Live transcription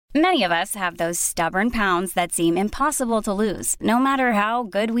Many of us have those stubborn pounds that seem impossible to lose, no matter how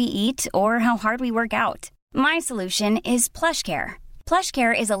good we eat or how hard we work out. My solution is PlushCare.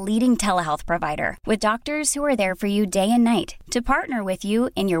 PlushCare is a leading telehealth provider with doctors who are there for you day and night to partner with you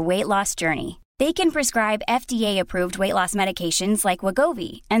in your weight loss journey. They can prescribe FDA-approved weight loss medications like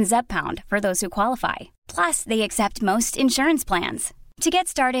Wegovy and Zepbound for those who qualify. Plus, they accept most insurance plans. To get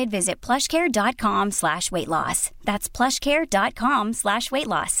started, visit plushcare.com/weightloss. That's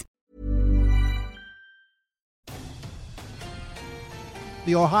plushcare.com/weightloss.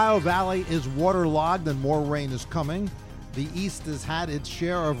 The Ohio Valley is waterlogged and more rain is coming. The East has had its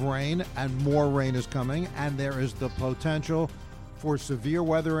share of rain and more rain is coming, and there is the potential for severe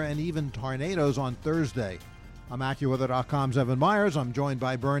weather and even tornadoes on Thursday. I'm AccuWeather.com's Evan Myers. I'm joined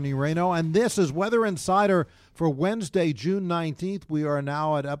by Bernie Rayno, and this is Weather Insider for Wednesday, June 19th. We are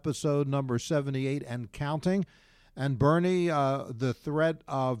now at episode number 78 and counting. And Bernie, the threat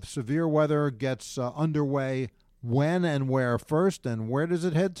of severe weather gets underway when and where first, and where does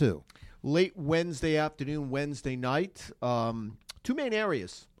it head to? Late Wednesday afternoon, Wednesday night. Two main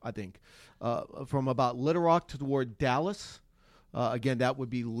areas, I think, from about Little Rock toward Dallas. Again, that would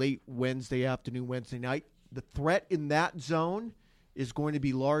be late Wednesday afternoon, Wednesday night. The threat in that zone is going to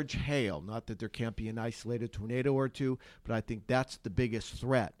be large hail. Not that there can't be an isolated tornado or two, but I think that's the biggest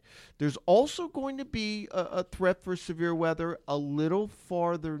threat. There's also going to be a threat for severe weather a little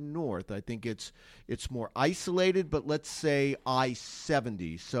farther north. I think it's more isolated, but let's say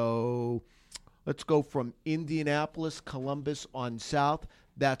I-70. So let's go from Indianapolis, Columbus on south.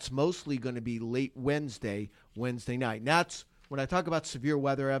 That's mostly going to be late Wednesday night. And that's, when I talk about severe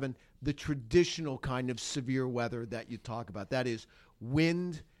weather, Evan, the traditional kind of severe weather that you talk about. That is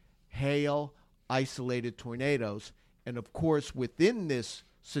wind, hail, isolated tornadoes. And, of course, within this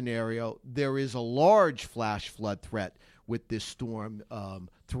scenario, there is a large flash flood threat with this storm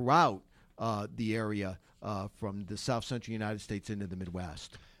throughout the area from the south central United States into the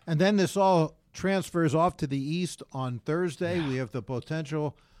Midwest. And then this all transfers off to the east on Thursday. Yeah. We have the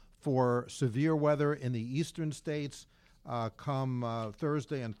potential for severe weather in the eastern states. Come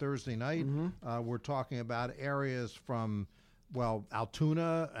Thursday and Thursday night. Mm-hmm. We're talking about areas from,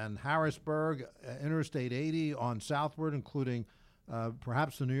 Altoona and Harrisburg, Interstate 80 on southward, including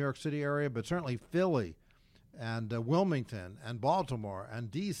perhaps the New York City area, but certainly Philly and Wilmington and Baltimore and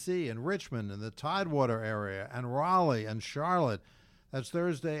D.C. and Richmond and the Tidewater area and Raleigh and Charlotte. That's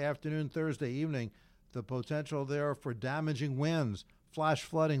Thursday afternoon, Thursday evening. The potential there for damaging winds, flash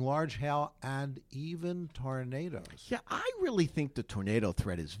flooding, large hail, and even tornadoes. Yeah, I really think the tornado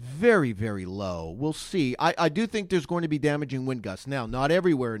threat is very, very low. We'll see. I do think there's going to be damaging wind gusts. Now, not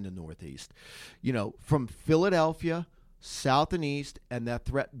everywhere in the Northeast. From Philadelphia, south and east, and that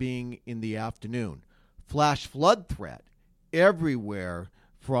threat being in the afternoon. Flash flood threat everywhere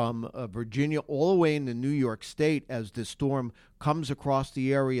from Virginia all the way into New York State as this storm comes across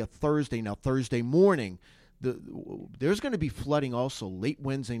the area Thursday. Now, Thursday morning, there's going to be flooding also late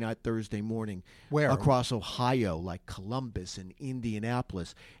Wednesday night, Thursday morning. Where? Across Ohio, like Columbus and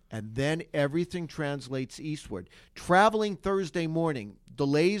Indianapolis. And then everything translates eastward. Traveling Thursday morning,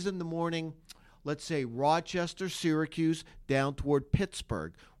 delays in the morning, let's say Rochester, Syracuse, down toward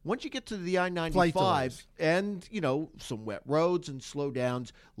Pittsburgh. Once you get to the I-95 and, some wet roads and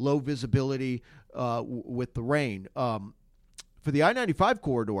slowdowns, low visibility with the rain. For the I-95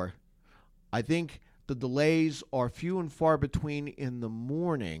 corridor, I think the delays are few and far between in the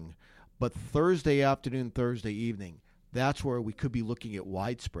morning, but Thursday afternoon, Thursday evening, that's where we could be looking at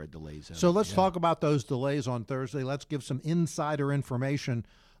widespread delays. So let's talk about those delays on Thursday. Let's give some insider information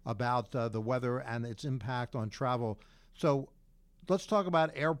about the weather and its impact on travel. So let's talk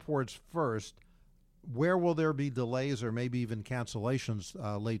about airports first. Where will there be delays or maybe even cancellations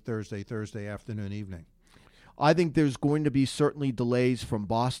late Thursday afternoon, evening? I think there's going to be certainly delays from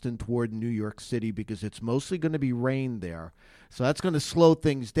Boston toward New York City because it's mostly going to be rain there. So that's going to slow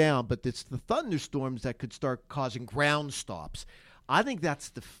things down, but it's the thunderstorms that could start causing ground stops. I think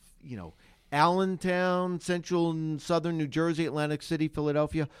that's Allentown, central and southern New Jersey, Atlantic City,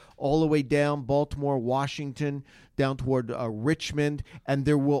 Philadelphia, all the way down Baltimore, Washington, down toward Richmond. And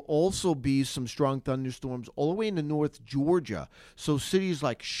there will also be some strong thunderstorms all the way into North Georgia. So cities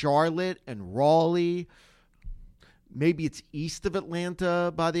like Charlotte and Raleigh, Maybe it's east of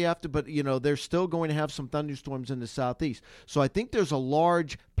Atlanta by the after, but, they're still going to have some thunderstorms in the southeast. So I think there's a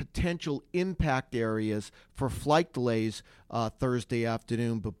large potential impact areas for flight delays Thursday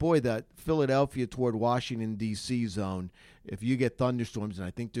afternoon. But, boy, that Philadelphia toward Washington, D.C. zone, if you get thunderstorms, and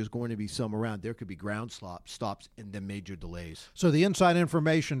I think there's going to be some around, there could be ground stops and then major delays. So the inside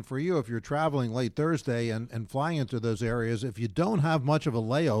information for you, if you're traveling late Thursday and flying into those areas, if you don't have much of a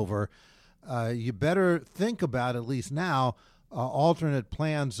layover, you better think about, at least now, alternate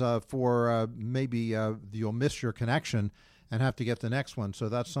plans for maybe you'll miss your connection and have to get the next one. So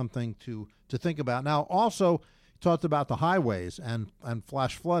that's something to think about. Now, also talked about the highways and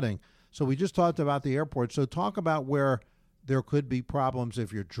flash flooding. So we just talked about the airport. So talk about where there could be problems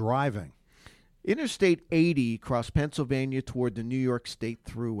if you're driving. Interstate 80 across Pennsylvania toward the New York State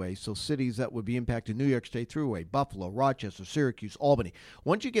Thruway. So cities that would be impacted: New York State Thruway, Buffalo, Rochester, Syracuse, Albany.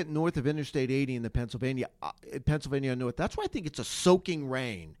 Once you get north of Interstate 80 in the Pennsylvania north, that's why I think it's a soaking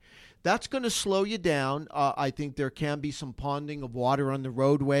rain. That's going to slow you down. I think there can be some ponding of water on the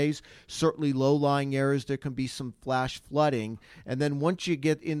roadways. Certainly low-lying areas, there can be some flash flooding. And then once you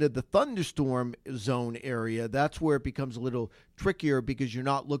get into the thunderstorm zone area, that's where it becomes a little trickier because you're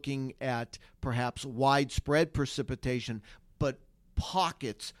not looking at perhaps widespread precipitation, but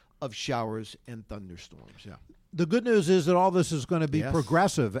pockets of showers and thunderstorms. Yeah. The good news is that all this is going to be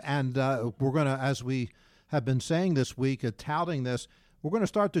progressive, and we're going to, as we have been saying this week, touting this, we're going to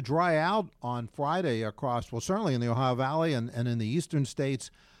start to dry out on Friday across, well, certainly in the Ohio Valley and in the eastern states.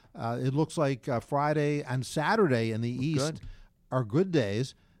 It looks like Friday and Saturday in the east are good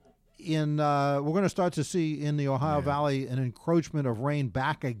days. We're going to start to see in the Ohio Valley an encroachment of rain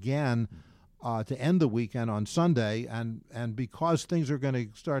back again to end the weekend on Sunday. And because things are going to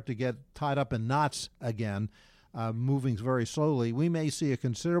start to get tied up in knots again, moving very slowly, we may see a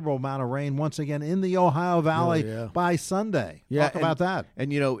considerable amount of rain once again in the Ohio Valley by Sunday. Talk about that.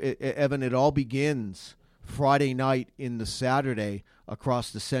 And, Evan, it all begins Friday night in the Saturday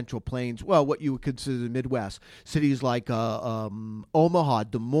across the Central Plains, well, what you would consider the Midwest. Cities like Omaha,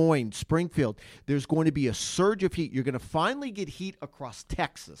 Des Moines, Springfield. There's going to be a surge of heat. You're going to finally get heat across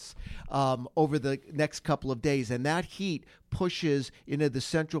Texas over the next couple of days, and that heat pushes into the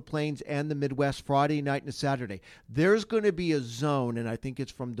Central Plains and the Midwest Friday night and Saturday. There's going to be a zone, and I think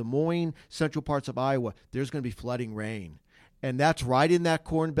it's from Des Moines, central parts of Iowa, there's going to be flooding rain. And that's right in that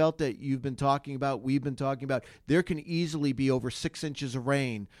corn belt that you've been talking about, we've been talking about. There can easily be over 6 inches of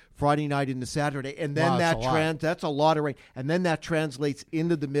rain Friday night into Saturday. And then that's a lot of rain. And then that translates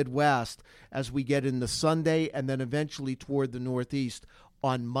into the Midwest as we get into Sunday and then eventually toward the Northeast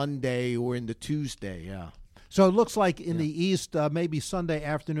on Monday or into Tuesday. Yeah. So it looks like in the east, maybe Sunday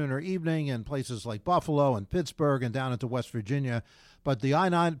afternoon or evening in places like Buffalo and Pittsburgh and down into West Virginia. But the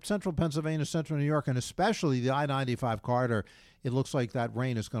I-9, central Pennsylvania, central New York, and especially the I-95 corridor, it looks like that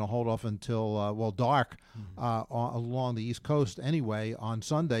rain is going to hold off until, dark along the East Coast anyway on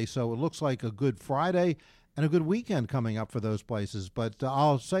Sunday. So it looks like a good Friday and a good weekend coming up for those places. But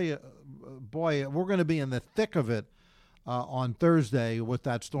I'll say, boy, we're going to be in the thick of it on Thursday with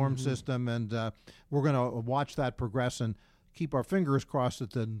that storm system, and we're going to watch that progress and keep our fingers crossed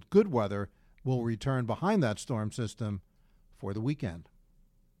that the good weather will return behind that storm system for the weekend.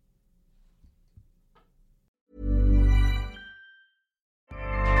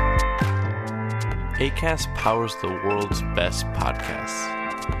 Acast powers the world's best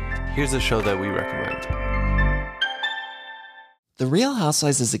podcasts. Here's a show that we recommend. The Real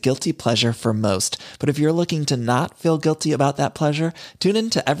Housewives is a guilty pleasure for most, but if you're looking to not feel guilty about that pleasure, tune in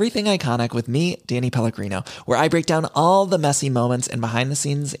to Everything Iconic with me, Danny Pellegrino, where I break down all the messy moments and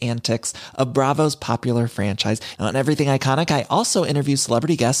behind-the-scenes antics of Bravo's popular franchise. And on Everything Iconic, I also interview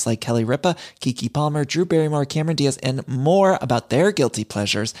celebrity guests like Kelly Ripa, Keke Palmer, Drew Barrymore, Cameron Diaz, and more about their guilty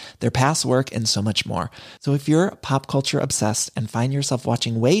pleasures, their past work, and so much more. So if you're pop culture obsessed and find yourself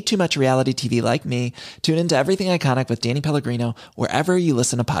watching way too much reality TV like me, tune into Everything Iconic with Danny Pellegrino, wherever you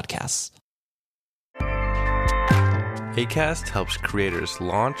listen to podcasts. Acast helps creators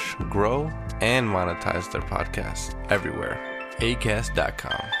launch, grow, and monetize their podcasts everywhere.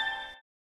 Acast.com.